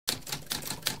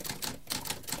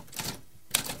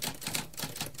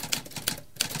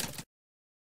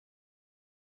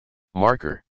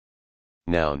Marker.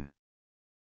 Noun.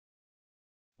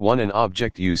 1. An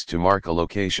object used to mark a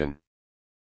location.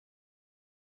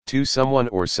 2. Someone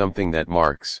or something that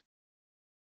marks.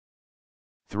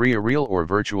 3. A real or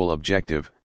virtual objective,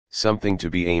 something to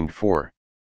be aimed for.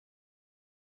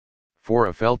 4.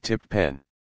 A felt-tipped pen.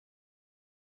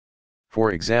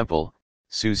 For example,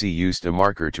 Susie used a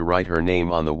marker to write her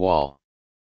name on the wall.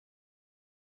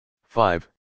 5.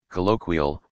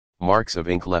 Colloquial, marks of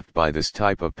ink left by this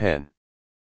type of pen.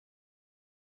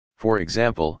 For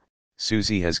example,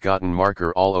 Susie has gotten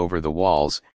marker all over the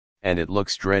walls, and it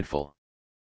looks dreadful.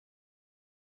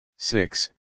 6.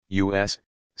 U.S.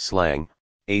 slang,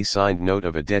 a signed note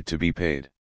of a debt to be paid.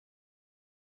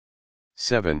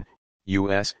 7.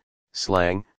 U.S.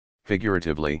 slang,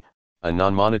 figuratively, a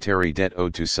non-monetary debt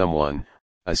owed to someone,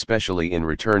 especially in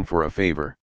return for a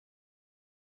favor.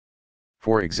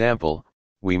 For example,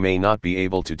 we may not be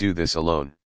able to do this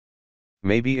alone.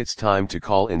 Maybe it's time to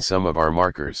call in some of our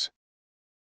markers.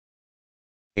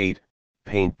 8.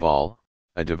 Paintball,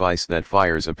 a device that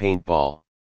fires a paintball.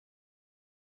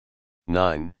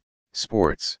 9.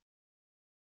 Sports.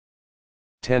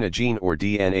 10. A gene or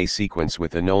DNA sequence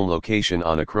with a known location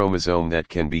on a chromosome that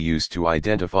can be used to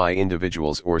identify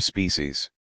individuals or species.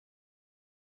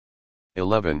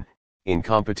 11. In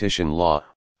competition law,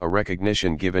 a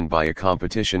recognition given by a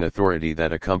competition authority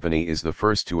that a company is the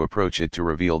first to approach it to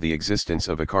reveal the existence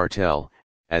of a cartel,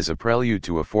 as a prelude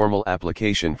to a formal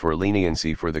application for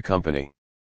leniency for the company.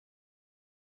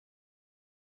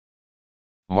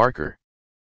 Marker.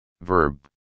 Verb.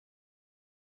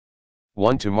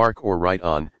 1. To mark or write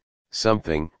on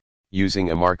something,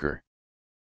 using a marker.